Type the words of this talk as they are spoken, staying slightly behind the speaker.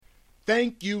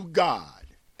Thank you, God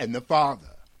and the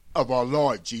Father of our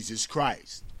Lord Jesus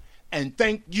Christ. And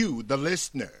thank you, the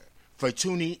listener, for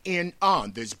tuning in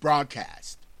on this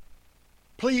broadcast.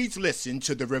 Please listen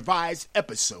to the revised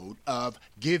episode of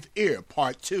Give Ear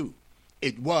Part 2.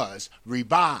 It was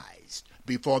revised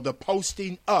before the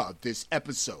posting of this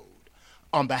episode.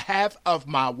 On behalf of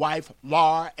my wife,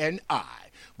 Laura, and I,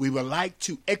 we would like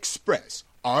to express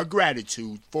our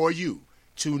gratitude for you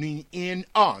tuning in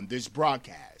on this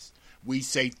broadcast. We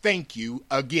say thank you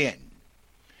again.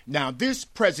 Now, this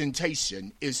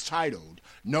presentation is titled,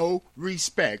 No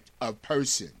Respect of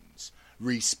Persons,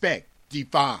 Respect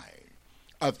Defined.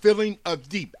 A feeling of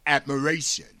deep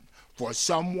admiration for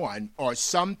someone or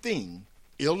something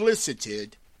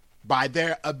elicited by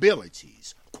their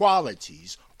abilities,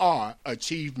 qualities, or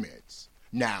achievements.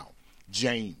 Now,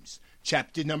 James,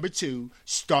 chapter number 2,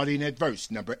 starting at verse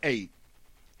number 8.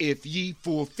 If ye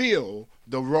fulfill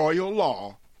the royal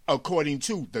law according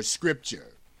to the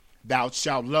scripture, thou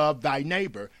shalt love thy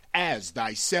neighbor as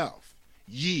thyself,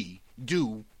 ye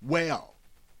do well.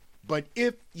 But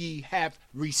if ye have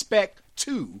respect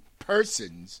to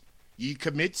persons, ye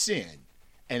commit sin,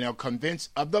 and are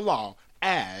convinced of the law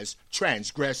as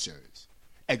transgressors.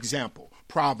 Example,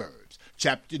 Proverbs,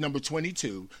 chapter number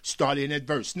 22, starting at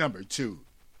verse number 2.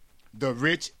 The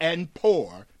rich and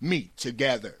poor meet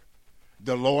together.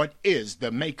 The Lord is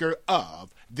the maker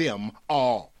of them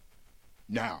all.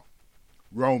 Now,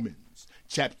 Romans,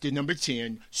 chapter number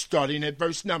 10, starting at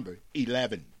verse number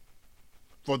 11.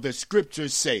 For the scripture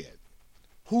saith,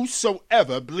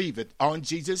 Whosoever believeth on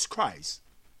Jesus Christ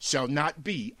shall not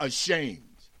be ashamed.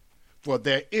 For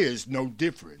there is no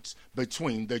difference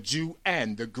between the Jew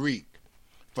and the Greek.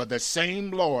 For the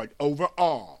same Lord over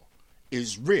all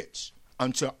is rich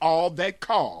unto all that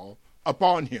call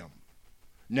upon him.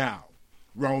 Now,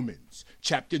 Romans,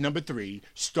 chapter number 3,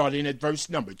 starting at verse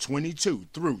number 22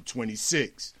 through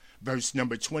 26, verse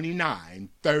number 29,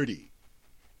 30.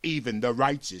 Even the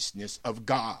righteousness of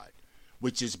God,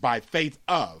 which is by faith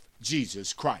of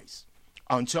Jesus Christ,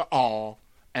 unto all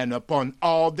and upon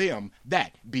all them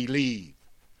that believe.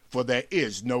 For there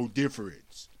is no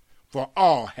difference. For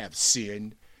all have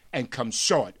sinned and come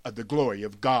short of the glory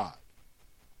of God,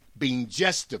 being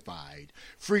justified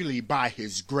freely by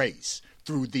his grace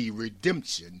through the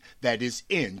redemption that is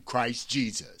in Christ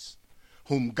Jesus,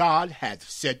 whom God hath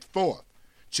set forth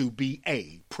to be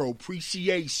a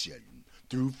propitiation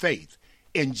through faith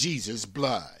in Jesus'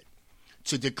 blood,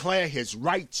 to declare his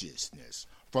righteousness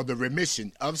for the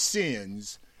remission of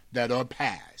sins that are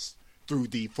past through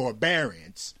the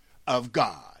forbearance of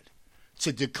God.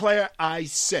 To declare, I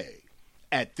say,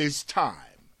 at this time,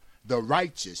 the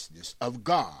righteousness of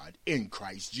God in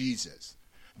Christ Jesus,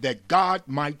 that God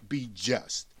might be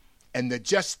just, and the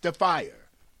justifier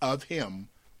of him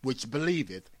which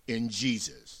believeth in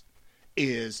Jesus.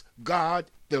 Is God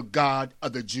the God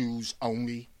of the Jews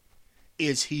only?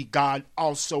 Is he God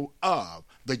also of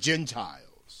the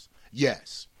Gentiles?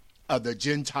 Yes, of the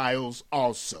Gentiles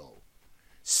also.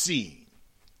 Seeing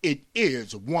it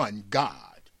is one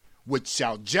God, which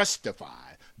shall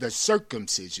justify the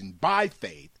circumcision by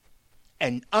faith,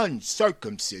 and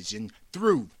uncircumcision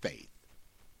through faith.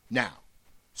 Now,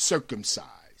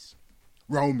 circumcise.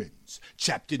 Romans,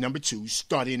 chapter number 2,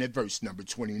 starting at verse number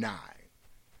 29.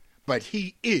 But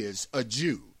he is a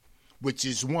Jew, which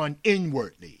is one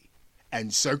inwardly,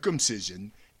 and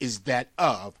circumcision is that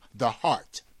of the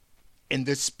heart, in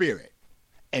the spirit,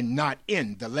 and not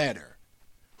in the letter,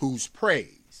 whose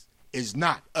praise is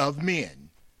not of men,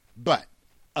 but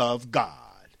of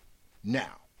God.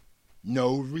 Now,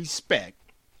 no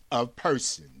respect of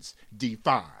persons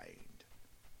defined.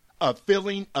 A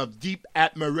feeling of deep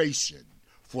admiration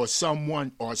for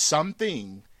someone or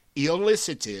something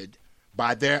elicited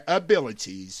by their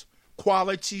abilities,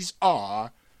 qualities,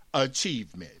 or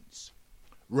achievements.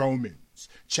 Romans,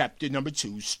 chapter number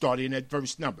 2, starting at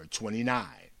verse number 29.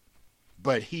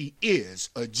 But he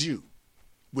is a Jew,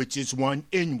 which is one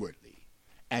inwardly,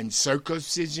 and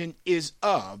circumcision is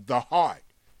of the heart,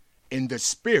 in the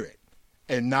spirit,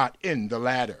 and not in the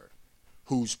latter,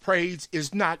 whose praise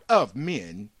is not of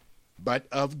men, but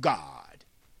of God.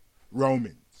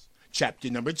 Romans, chapter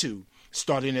number 2,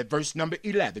 starting at verse number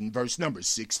 11, verse number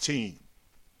 16.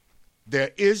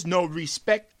 There is no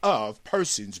respect of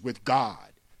persons with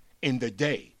God in the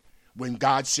day when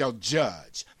God shall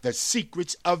judge the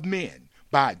secrets of men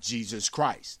by Jesus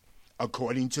Christ,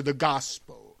 according to the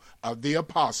gospel of the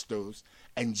apostles,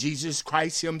 and Jesus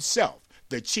Christ himself,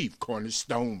 the chief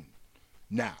cornerstone.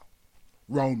 Now,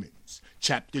 Romans,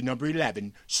 chapter number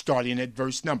 11, starting at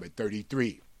verse number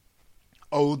 33.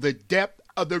 Oh, the depth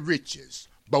of the riches,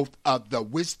 both of the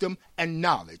wisdom and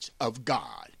knowledge of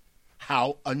God.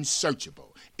 How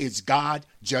unsearchable is God's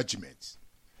judgments,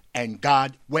 and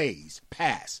God's ways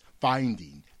past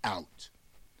finding out.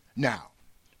 Now,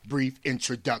 brief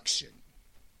introduction.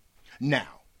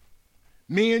 Now,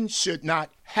 men should not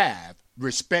have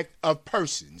respect of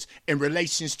persons in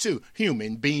relations to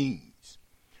human beings.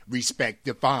 Respect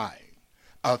defined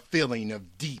a feeling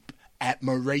of deep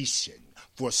admiration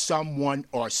for someone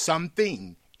or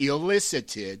something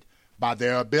elicited by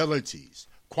their abilities,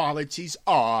 qualities,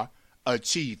 or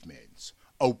achievements.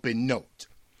 Open note.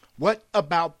 What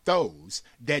about those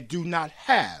that do not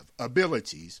have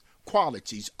abilities,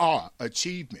 qualities, or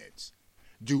achievements?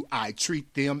 Do I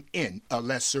treat them in a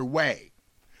lesser way?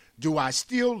 Do I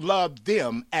still love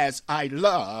them as I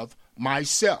love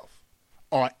myself?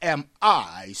 Or am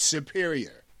I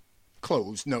superior?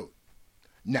 Close note.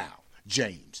 Now,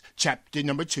 James, chapter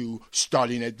number 2,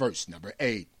 starting at verse number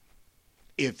 8.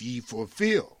 If ye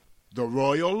fulfill the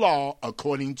royal law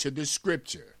according to the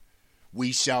scripture,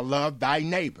 we shall love thy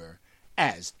neighbor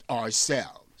as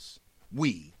ourselves.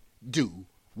 We do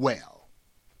well.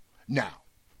 Now,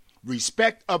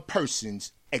 respect of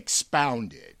persons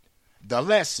expounded. The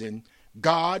lesson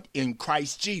God in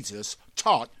Christ Jesus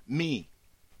taught me.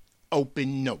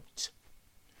 Open note.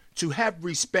 To have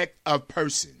respect of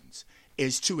persons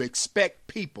is to expect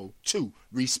people to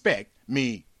respect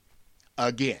me.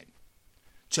 Again,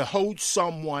 to hold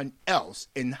someone else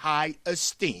in high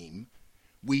esteem,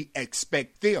 we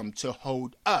expect them to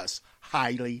hold us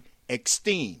highly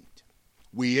esteemed.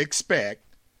 We expect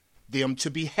them to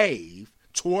behave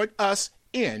toward us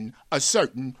in a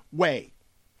certain way.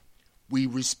 We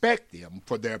respect them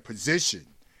for their position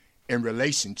in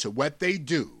relation to what they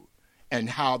do and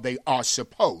how they are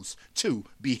supposed to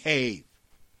behave.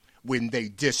 When they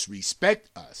disrespect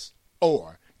us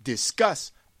or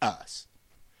discuss us,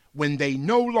 when they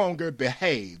no longer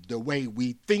behave the way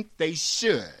we think they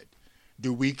should,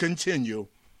 do we continue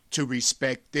to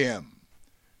respect them?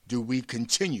 Do we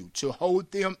continue to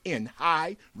hold them in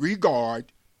high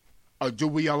regard, or do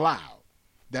we allow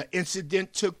the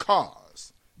incident to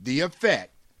cause the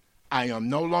effect, I am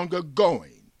no longer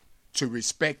going to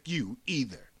respect you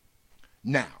either?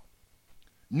 Now,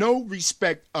 no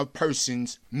respect of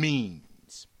persons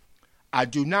means I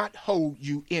do not hold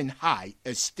you in high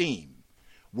esteem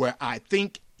where I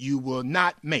think you will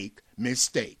not make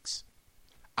mistakes.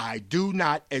 I do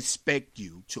not expect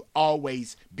you to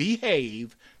always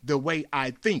behave the way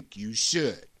I think you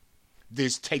should.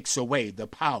 This takes away the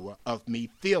power of me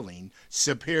feeling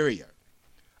superior.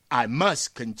 I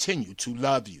must continue to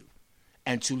love you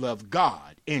and to love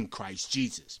God in Christ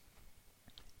Jesus,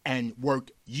 and work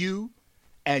you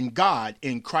and God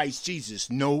in Christ Jesus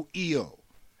no ill.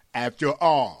 After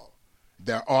all,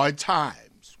 there are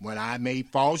times when I may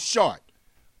fall short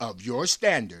of your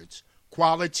standards,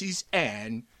 qualities,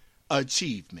 and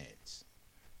achievements.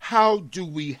 How do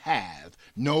we have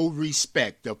no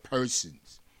respect of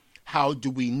persons? How do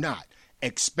we not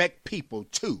expect people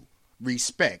to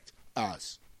respect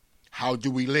us? How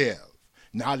do we live,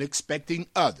 not expecting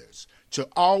others to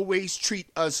always treat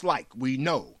us like we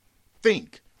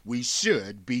think we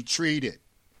should be treated?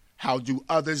 How do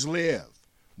others live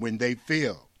when they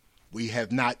feel we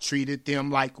have not treated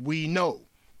them like we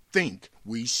think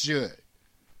we should?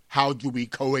 How do we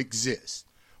coexist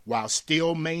while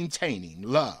still maintaining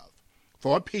love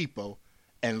for people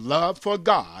and love for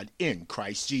God in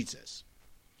Christ Jesus?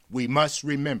 We must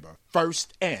remember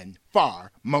first and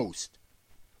foremost,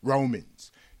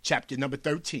 Romans chapter number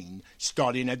 13,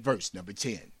 starting at verse number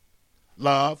 10.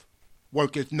 Love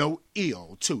worketh no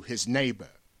ill to his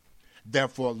neighbor.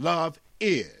 Therefore love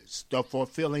is the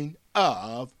fulfilling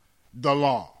of the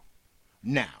law.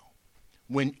 Now,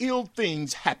 when ill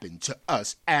things happen to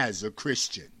us as a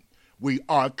Christian, we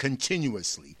are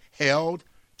continuously held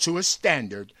to a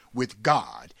standard with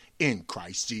God in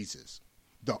Christ Jesus.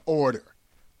 The order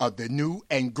of the new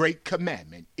and great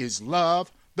commandment is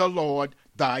love the Lord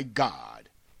thy God,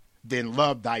 then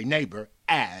love thy neighbor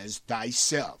as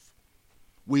thyself.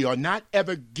 We are not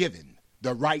ever given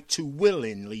the right to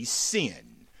willingly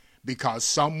sin because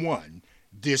someone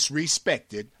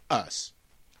disrespected us.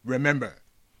 Remember,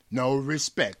 no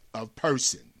respect of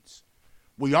persons.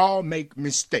 We all make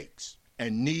mistakes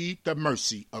and need the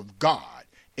mercy of God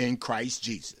in Christ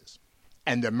Jesus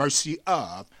and the mercy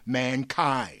of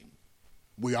mankind.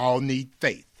 We all need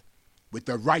faith with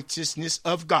the righteousness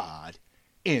of God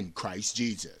in Christ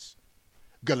Jesus.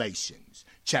 Galatians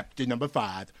chapter number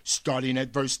 5, starting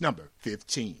at verse number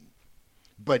 15.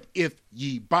 But if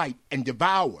ye bite and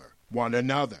devour one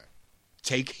another,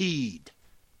 take heed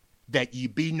that ye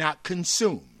be not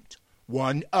consumed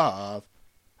one of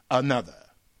another.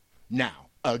 Now,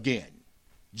 again,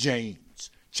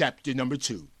 James chapter number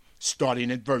 2,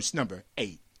 starting at verse number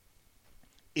 8.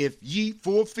 If ye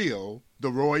fulfill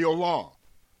the royal law,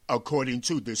 according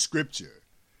to the scripture,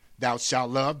 thou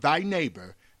shalt love thy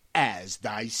neighbor as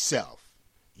thyself,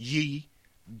 ye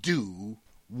do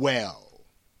well.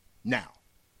 Now,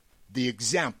 the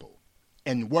example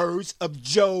and words of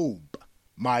Job,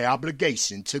 my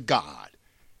obligation to God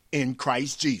in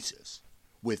Christ Jesus,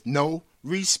 with no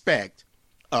respect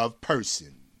of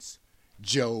persons.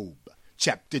 Job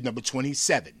chapter number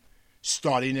 27,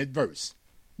 starting at verse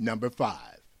number 5.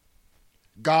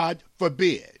 God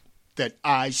forbid that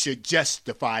I should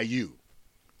justify you.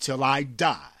 Till I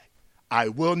die, I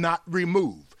will not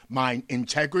remove mine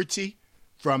integrity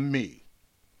from me.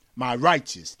 My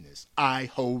righteousness I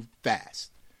hold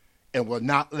fast, and will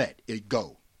not let it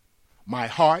go. My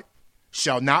heart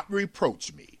shall not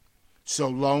reproach me, so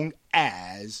long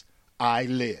as I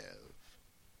live.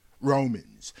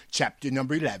 Romans chapter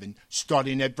number 11,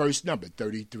 starting at verse number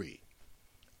 33.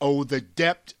 Oh, the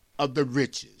depth of the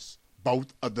riches,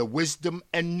 both of the wisdom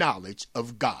and knowledge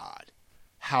of God.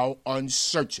 How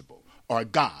unsearchable are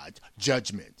God's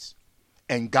judgments,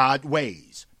 and God's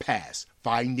ways past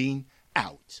finding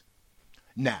out.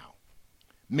 Now,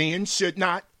 men should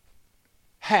not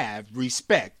have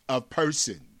respect of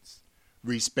persons.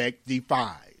 Respect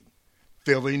defined,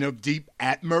 feeling of deep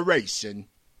admiration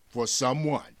for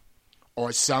someone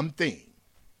or something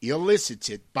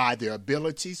elicited by their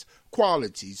abilities,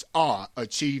 qualities, or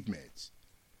achievements.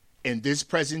 In this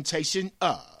presentation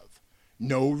of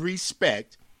no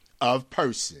respect of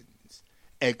persons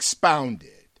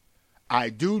expounded, I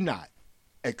do not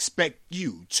expect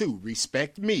you to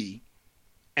respect me,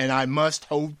 and I must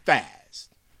hold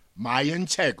fast my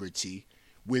integrity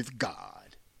with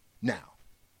God. Now,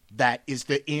 that is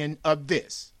the end of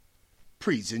this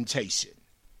presentation.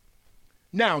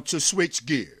 Now, to switch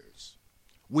gears,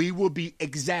 we will be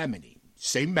examining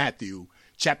St. Matthew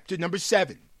chapter number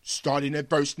 7, starting at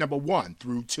verse number 1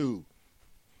 through 2.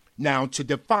 Now, to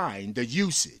define the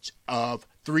usage of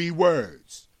three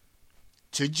words: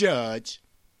 to judge,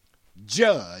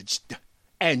 judged,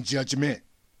 and judgment,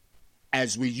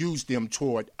 as we use them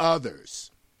toward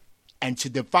others, and to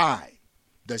define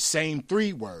the same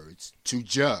three words: to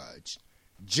judge,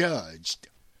 judged,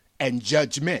 and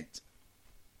judgment,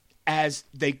 as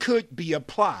they could be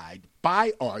applied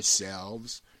by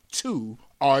ourselves to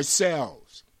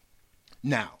ourselves.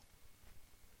 Now,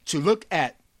 to look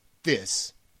at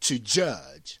this, to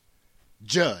judge,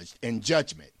 judged, and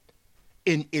judgment,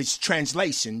 in its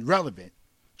translation relevant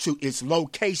to its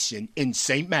location in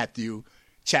St. Matthew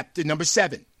chapter number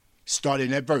 7,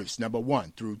 starting at verse number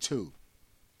 1 through 2.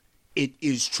 It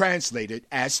is translated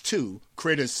as to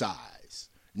criticize.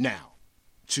 Now,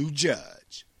 to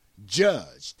judge,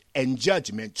 judged, and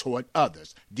judgment toward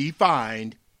others,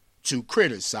 defined to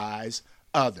criticize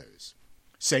others.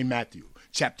 St. Matthew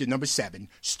chapter number 7,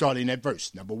 starting at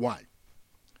verse number 1.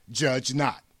 Judge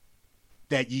not,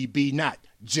 that ye be not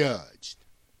judged.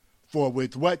 For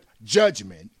with what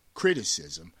judgment,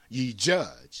 criticism, ye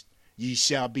judged, ye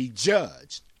shall be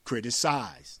judged,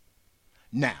 criticized.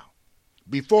 Now,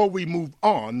 before we move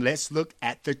on, let's look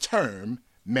at the term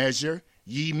measure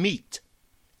ye meet,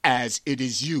 as it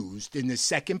is used in the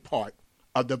second part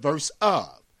of the verse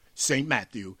of St.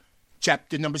 Matthew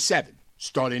chapter number 7,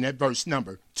 starting at verse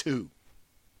number 2.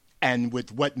 And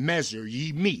with what measure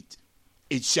ye meet,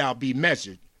 it shall be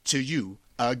measured to you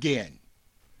again.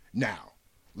 Now,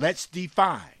 let's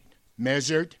define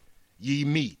measured ye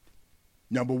meet.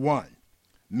 Number 1,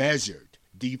 measured,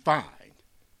 defined,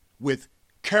 with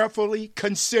carefully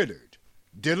considered,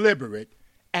 deliberate,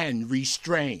 and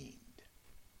restrained.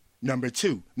 Number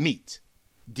 2, meet,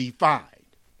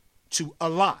 defined, to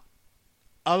allot,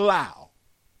 allow,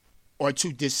 or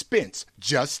to dispense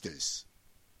justice.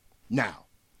 Now,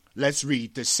 let's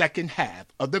read the second half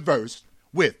of the verse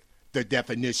with the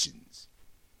definitions.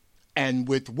 And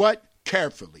with what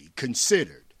carefully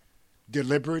considered,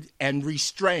 deliberate, and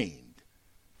restrained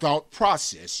thought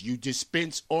process you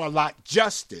dispense or allot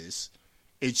justice,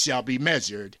 it shall be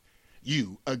measured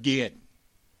you again.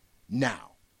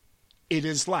 Now, it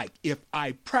is like if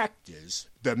I practice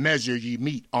the measure ye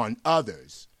meet on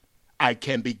others, I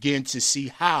can begin to see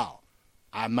how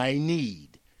I may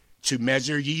need to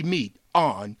measure ye meet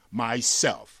on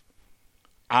myself.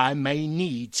 I may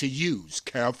need to use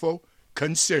careful,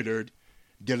 considered,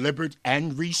 deliberate,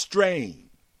 and restrained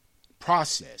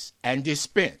process and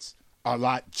dispense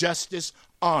allot justice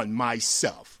on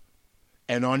myself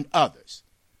and on others,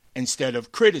 instead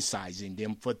of criticizing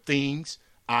them for things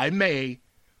I may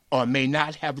or may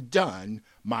not have done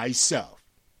myself.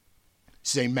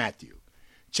 St. Matthew,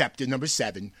 chapter number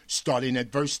 7, starting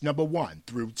at verse number 1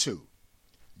 through 2.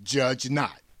 Judge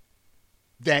not,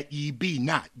 that ye be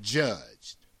not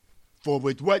judged. For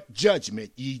with what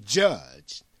judgment ye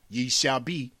judge, ye shall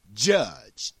be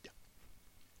judged.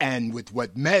 And with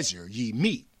what measure ye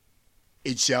mete,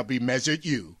 it shall be measured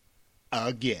you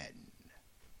again.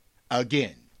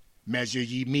 Again, measure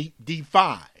ye mete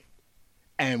define.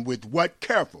 And with what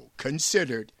careful,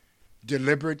 considered,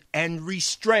 deliberate, and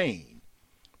restrained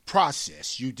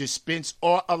process you dispense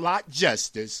or allot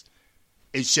justice,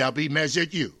 it shall be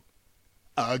measured you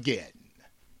again.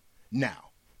 Now,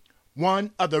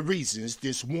 one of the reasons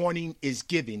this warning is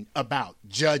given about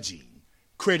judging,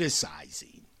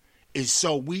 criticizing, is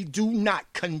so we do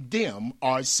not condemn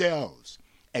ourselves.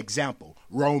 Example,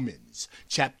 Romans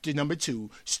chapter number 2,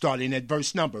 starting at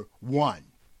verse number 1.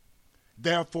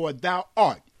 Therefore thou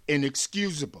art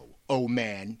inexcusable, O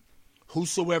man,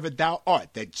 whosoever thou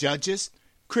art that judgest,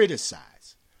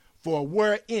 criticize. For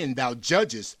wherein thou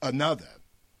judgest another,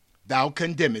 thou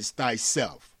condemnest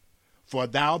thyself. For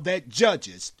thou that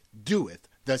judgest doeth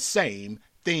the same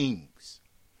things.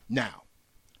 Now,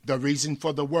 the reason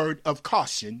for the word of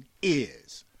caution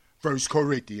is 1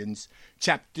 Corinthians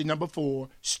chapter number 4,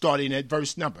 starting at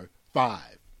verse number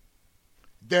 5.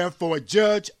 Therefore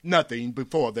judge nothing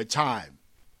before the time,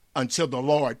 until the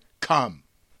Lord come,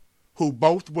 who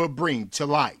both will bring to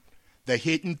light the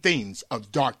hidden things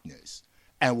of darkness,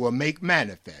 and will make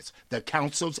manifest the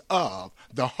counsels of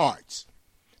the hearts.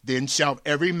 Then shall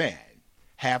every man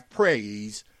have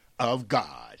praise of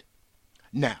God.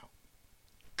 Now,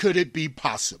 could it be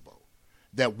possible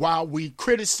that while we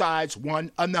criticize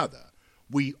one another,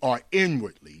 we are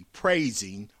inwardly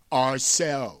praising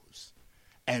ourselves,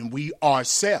 and we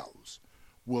ourselves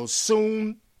will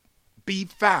soon be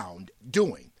found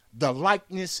doing the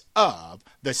likeness of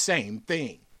the same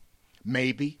thing?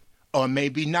 Maybe or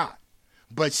maybe not,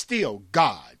 but still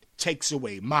God takes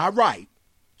away my right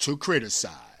to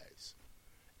criticize.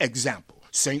 Example,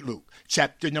 St. Luke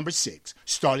chapter number 6,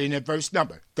 starting at verse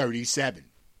number 37.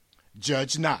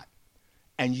 Judge not,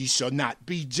 and ye shall not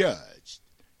be judged.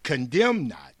 Condemn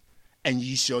not, and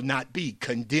ye shall not be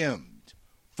condemned.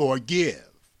 Forgive,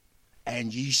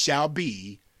 and ye shall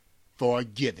be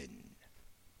forgiven.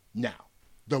 Now,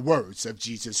 the words of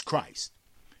Jesus Christ.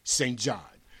 St.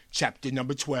 John, chapter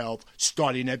number 12,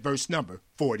 starting at verse number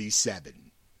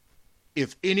 47.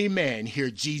 If any man hear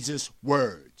Jesus'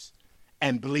 words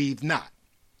and believe not,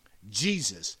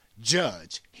 Jesus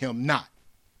judge him not.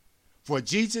 For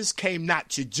Jesus came not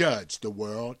to judge the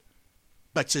world,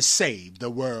 but to save the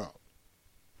world.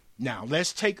 Now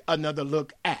let's take another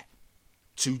look at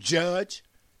to judge,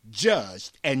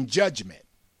 judged, and judgment,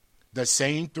 the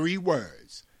same three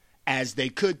words, as they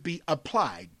could be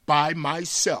applied by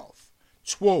myself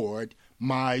toward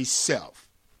myself.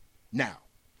 Now,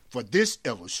 for this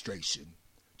illustration,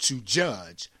 to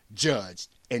judge, judged,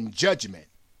 and judgment,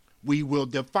 we will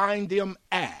define them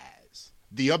as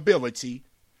the ability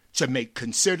to make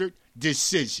considered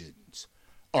decisions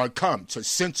or come to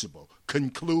sensible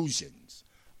conclusions,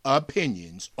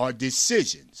 opinions, or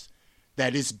decisions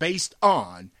that is based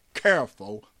on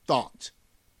careful thought.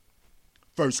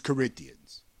 1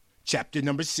 Corinthians chapter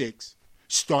number 6,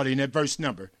 starting at verse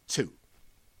number 2.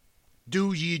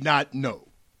 Do ye not know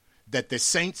that the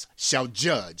saints shall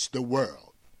judge the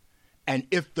world? And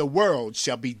if the world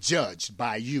shall be judged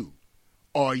by you,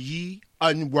 are ye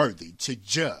unworthy to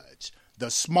judge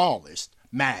the smallest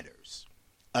matters?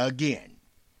 Again,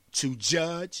 to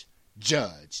judge,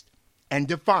 judged, and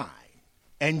define,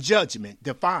 and judgment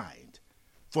defined,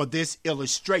 for this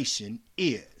illustration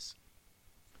is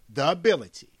the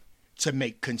ability to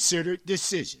make considered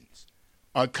decisions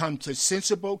or come to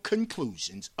sensible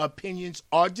conclusions, opinions,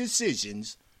 or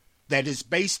decisions that is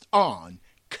based on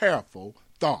careful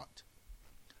thought.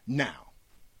 Now,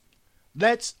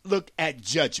 let's look at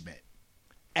judgment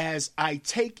as I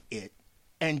take it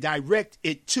and direct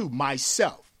it to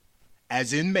myself,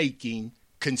 as in making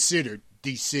considered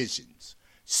decisions,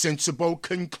 sensible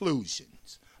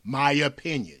conclusions, my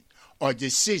opinion, or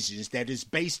decisions that is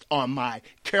based on my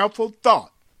careful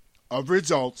thought of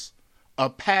results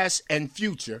of past and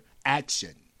future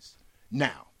actions.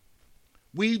 Now,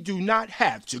 we do not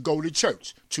have to go to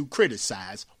church to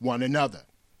criticize one another,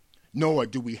 nor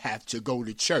do we have to go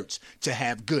to church to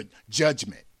have good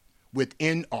judgment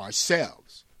within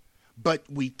ourselves. But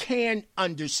we can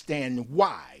understand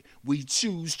why we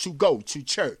choose to go to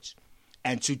church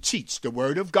and to teach the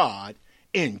word of God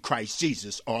in Christ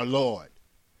Jesus our Lord.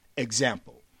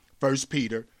 Example, 1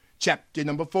 Peter chapter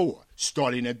number 4,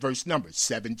 starting at verse number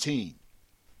 17.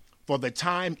 For the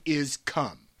time is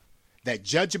come that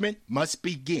judgment must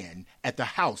begin at the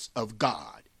house of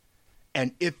God.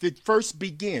 And if it first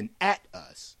begin at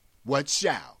us, what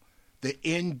shall the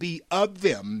end be of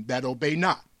them that obey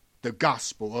not the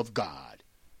gospel of God?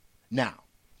 Now,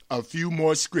 a few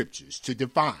more scriptures to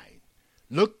define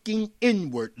looking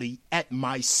inwardly at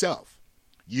myself,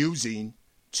 using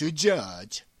to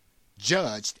judge,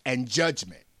 judged, and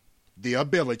judgment, the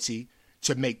ability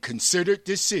to make considered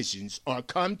decisions or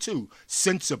come to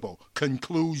sensible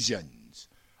conclusions,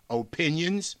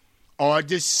 opinions, or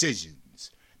decisions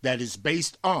that is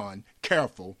based on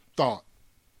careful thought.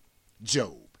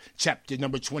 Job, chapter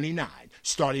number 29,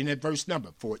 starting at verse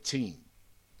number 14.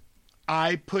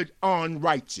 I put on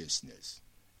righteousness,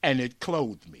 and it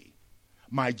clothed me.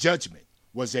 My judgment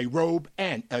was a robe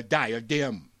and a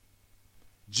diadem.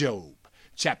 Job,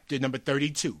 chapter number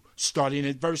 32, starting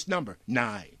at verse number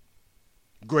 9.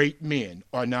 Great men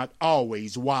are not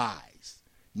always wise,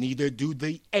 neither do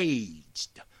the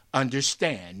aged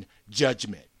understand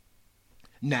judgment.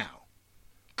 Now,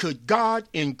 could God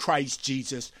in Christ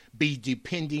Jesus be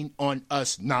depending on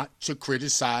us not to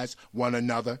criticize one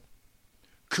another?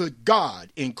 Could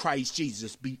God in Christ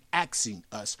Jesus be asking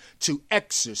us to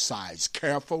exercise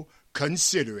careful,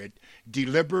 considerate,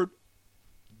 deliberate,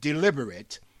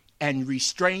 and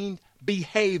restrained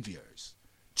behaviors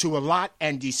to allot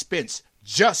and dispense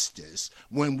justice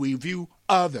when we view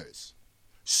others,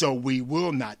 so we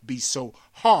will not be so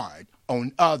hard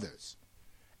on others?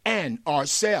 And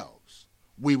ourselves,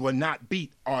 we will not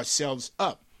beat ourselves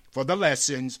up for the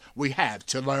lessons we have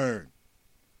to learn,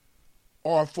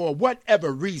 or for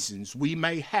whatever reasons we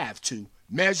may have to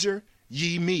measure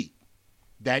ye meet,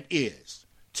 that is,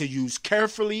 to use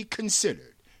carefully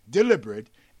considered, deliberate,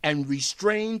 and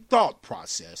restrained thought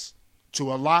process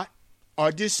to allot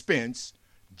or dispense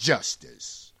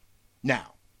justice.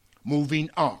 Now,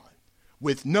 moving on,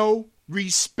 with no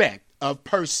respect of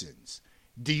persons,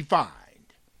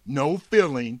 defined, no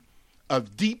feeling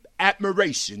of deep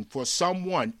admiration for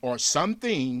someone or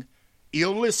something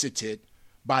elicited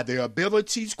by their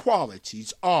abilities,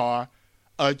 qualities, or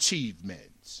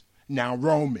achievements. Now,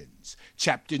 Romans,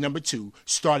 chapter number 2,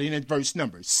 starting at verse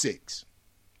number 6.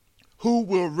 Who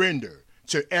will render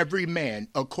to every man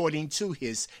according to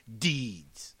his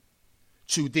deeds?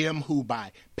 To them who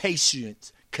by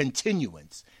patient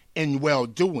continuance in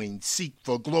well-doing seek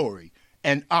for glory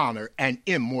and honor and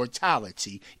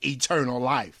immortality, eternal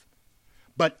life.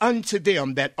 But unto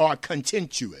them that are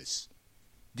contentious,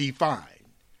 define,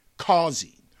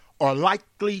 causing, or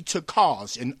likely to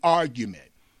cause an argument,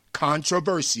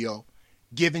 controversial,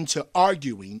 given to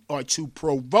arguing or to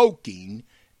provoking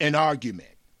an argument.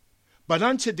 But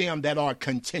unto them that are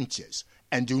contentious,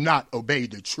 and do not obey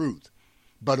the truth,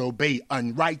 but obey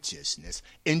unrighteousness,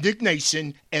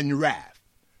 indignation and wrath,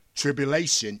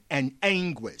 tribulation and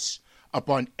anguish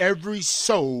upon every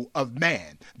soul of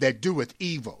man that doeth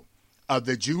evil, of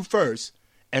the Jew first,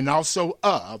 and also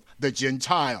of the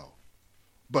Gentile.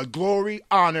 But glory,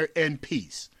 honor, and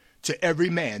peace to every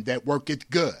man that worketh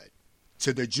good,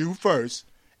 to the Jew first,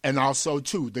 and also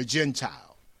to the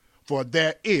Gentile. For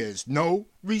there is no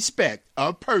respect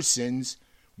of persons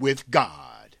with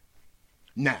God.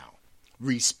 Now,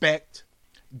 respect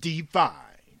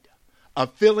defined, a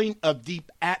feeling of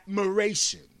deep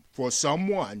admiration for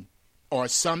someone or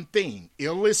something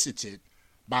elicited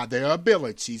by their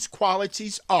abilities,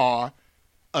 qualities, or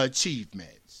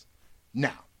achievements.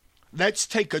 Now, let's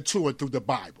take a tour through the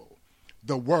Bible,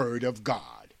 the Word of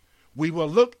God. We will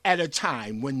look at a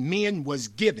time when men was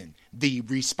given the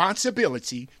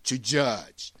responsibility to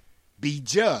judge, be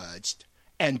judged,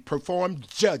 and perform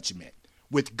judgment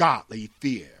with godly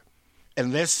fear.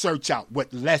 And let's search out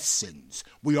what lessons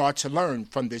we are to learn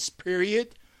from this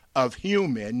period of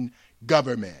human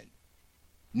government.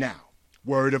 Now,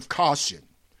 word of caution.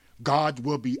 God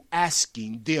will be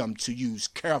asking them to use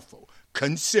careful,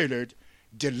 considered,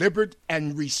 deliberate,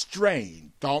 and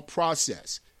restrained thought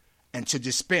process, and to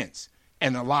dispense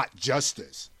and allot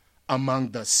justice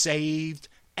among the saved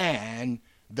and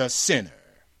the sinner.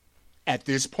 At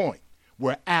this point,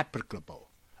 we're applicable,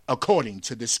 according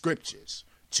to the scriptures,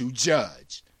 to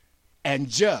judge, and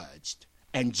judged,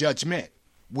 and judgment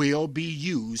will be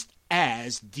used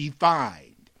as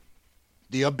defined.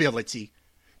 The ability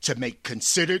to make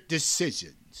considered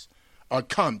decisions or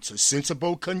come to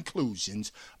sensible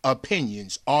conclusions,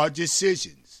 opinions, or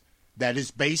decisions that is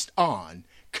based on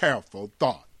careful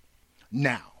thought.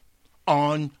 Now,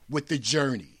 on with the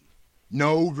journey.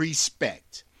 No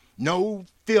respect, no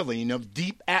feeling of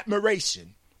deep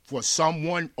admiration for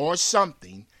someone or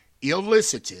something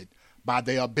elicited by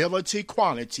their ability,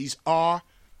 qualities, or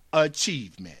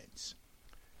achievements.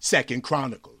 Second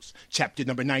Chronicles, chapter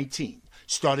number 19,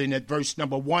 starting at verse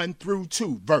number 1 through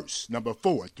 2, verse number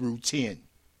 4 through 10.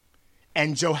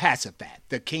 And Jehoshaphat,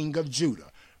 the king of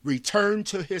Judah, returned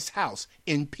to his house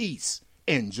in peace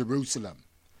in Jerusalem.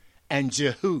 And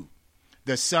Jehu,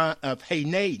 the son of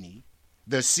Hanani,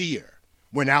 the seer,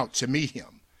 went out to meet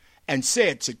him, and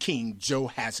said to King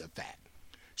Jehoshaphat,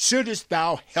 Shouldest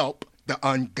thou help the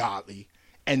ungodly,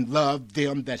 and love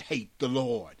them that hate the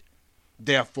Lord?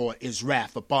 Therefore is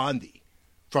wrath upon thee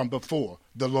from before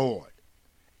the Lord.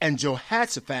 And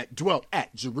Jehoshaphat dwelt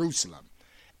at Jerusalem,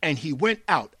 and he went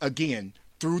out again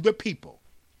through the people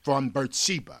from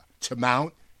Beersheba to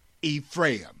Mount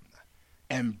Ephraim,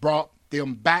 and brought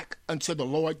them back unto the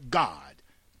Lord God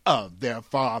of their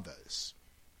fathers.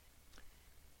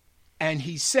 And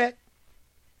he set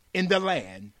in the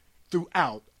land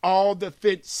throughout all the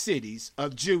fenced cities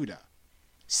of Judah,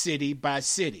 city by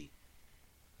city.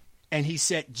 And he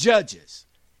set judges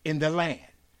in the land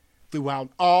throughout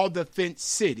all the fenced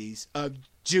cities of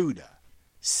Judah,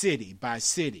 city by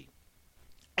city,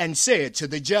 and said to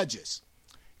the judges,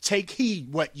 Take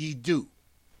heed what ye do,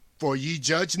 for ye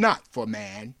judge not for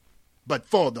man, but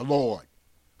for the Lord,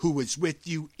 who is with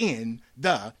you in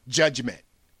the judgment.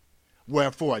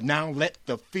 Wherefore now let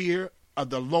the fear of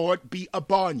the Lord be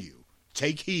upon you.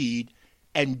 Take heed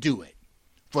and do it.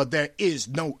 For there is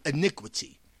no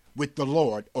iniquity with the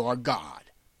Lord our God,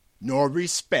 nor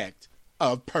respect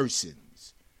of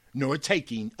persons, nor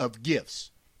taking of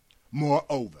gifts.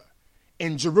 Moreover,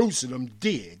 in Jerusalem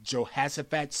did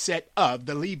Jehoshaphat set of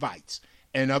the Levites,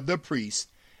 and of the priests,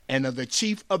 and of the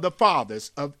chief of the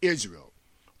fathers of Israel,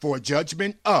 for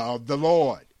judgment of the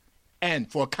Lord,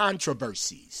 and for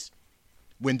controversies,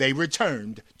 when they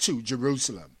returned to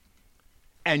Jerusalem.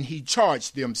 And he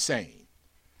charged them, saying,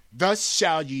 Thus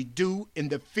shall ye do in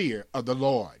the fear of the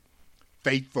Lord,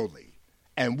 faithfully,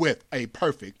 and with a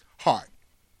perfect heart.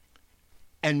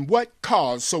 And what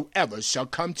cause soever shall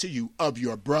come to you of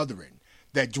your brethren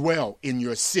that dwell in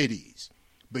your cities,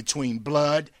 between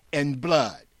blood and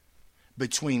blood,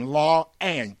 between law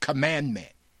and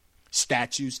commandment,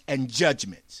 statutes and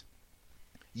judgments,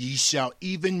 ye shall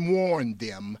even warn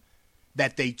them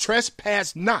that they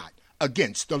trespass not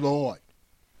against the Lord.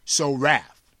 So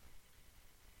wrath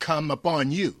come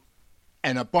upon you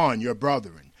and upon your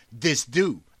brethren. This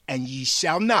do, and ye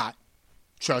shall not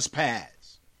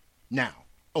trespass. Now,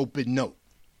 open note.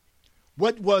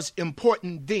 What was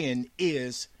important then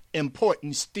is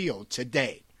important still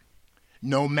today.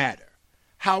 No matter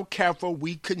how careful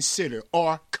we consider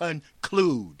or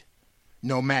conclude,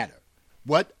 no matter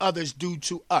what others do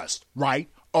to us, right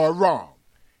or wrong,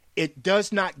 it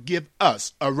does not give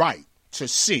us a right to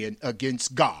sin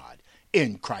against God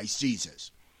in Christ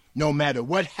Jesus. No matter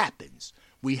what happens,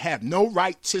 we have no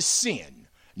right to sin,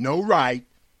 no right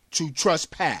to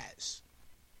trespass.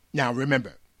 Now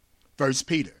remember, 1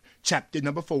 Peter chapter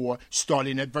number 4,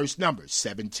 starting at verse number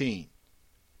 17.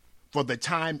 For the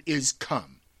time is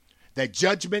come that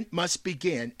judgment must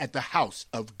begin at the house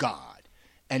of God.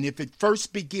 And if it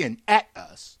first begin at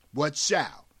us, what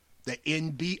shall the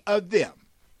end be of them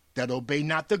that obey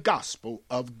not the gospel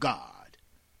of God?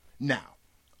 Now,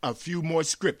 a few more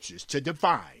scriptures to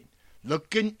define,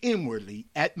 looking inwardly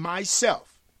at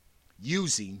myself,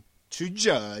 using to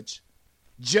judge,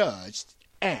 judged,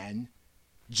 and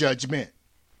judgment.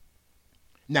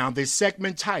 Now, this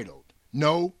segment titled,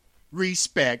 No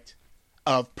Respect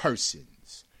of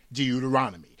Persons,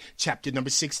 Deuteronomy, chapter number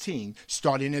 16,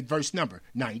 starting at verse number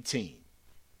 19.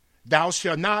 Thou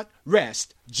shalt not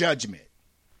wrest judgment,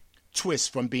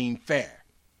 twist from being fair.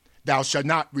 Thou shalt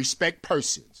not respect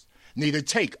persons, neither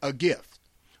take a gift,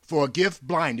 for a gift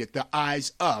blindeth the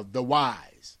eyes of the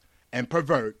wise, and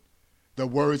pervert the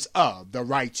words of the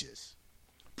righteous.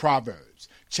 Proverbs,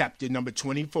 chapter number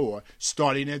 24,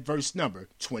 starting at verse number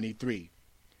 23.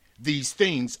 These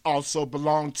things also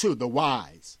belong to the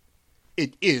wise.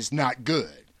 It is not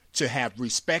good to have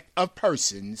respect of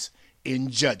persons in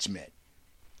judgment.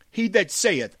 He that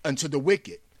saith unto the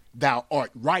wicked, Thou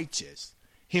art righteous,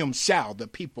 him shall the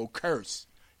people curse.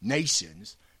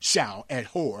 Nations shall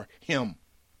abhor him.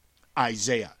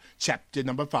 Isaiah chapter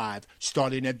number 5,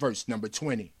 starting at verse number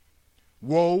 20.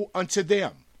 Woe unto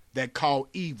them that call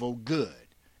evil good,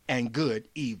 and good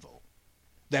evil,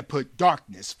 that put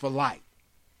darkness for light,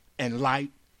 and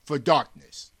light for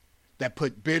darkness, that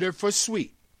put bitter for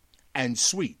sweet, and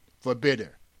sweet for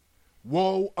bitter.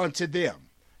 Woe unto them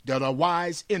that are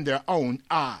wise in their own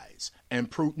eyes, and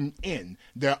prudent in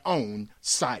their own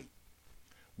sight.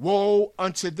 Woe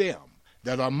unto them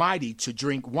that are mighty to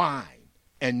drink wine,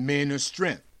 and men of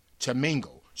strength to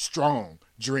mingle strong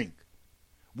drink,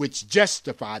 which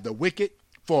justify the wicked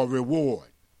for reward,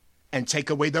 and take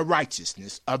away the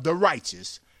righteousness of the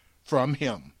righteous from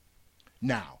him.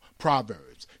 Now,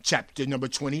 Proverbs chapter number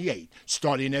 28,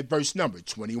 starting at verse number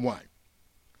 21.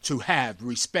 To have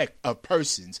respect of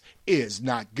persons is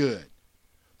not good,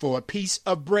 for a piece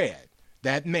of bread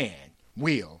that man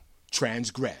will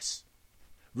transgress.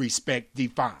 Respect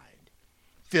defined.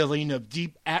 Feeling of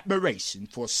deep admiration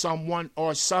for someone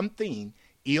or something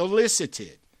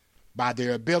elicited by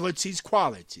their abilities,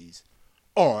 qualities,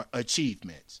 or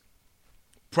achievements.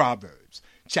 Proverbs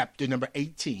chapter number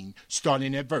 18,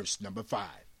 starting at verse number 5.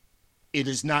 It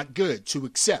is not good to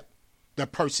accept the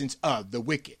persons of the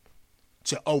wicked,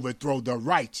 to overthrow the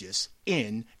righteous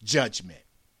in judgment.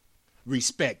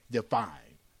 Respect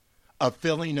defined. A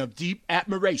feeling of deep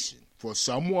admiration for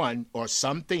someone or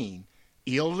something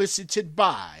elicited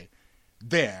by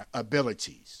their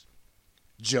abilities.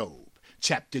 Job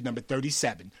chapter number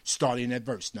 37, starting at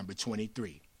verse number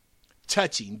 23.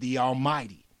 Touching the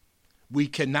Almighty, we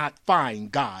cannot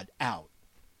find God out.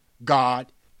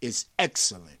 God is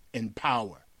excellent in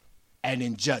power and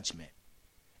in judgment,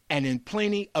 and in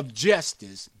plenty of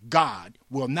justice God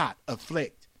will not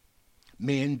afflict.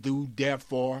 Men do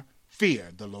therefore fear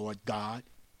the Lord God.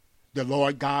 The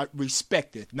Lord God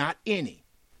respecteth not any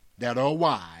that are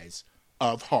wise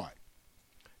of heart.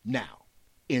 Now,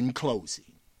 in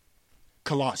closing,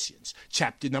 Colossians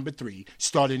chapter number 3,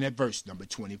 starting at verse number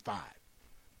 25.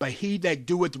 But he that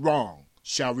doeth wrong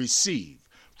shall receive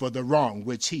for the wrong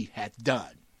which he hath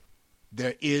done.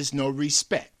 There is no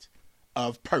respect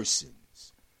of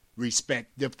persons.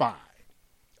 Respect defined.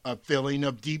 A feeling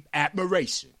of deep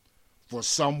admiration for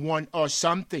someone or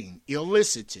something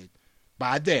elicited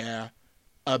by their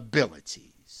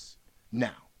abilities.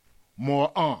 Now,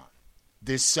 more on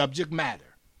this subject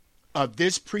matter of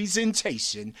this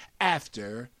presentation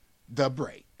after the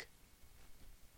break.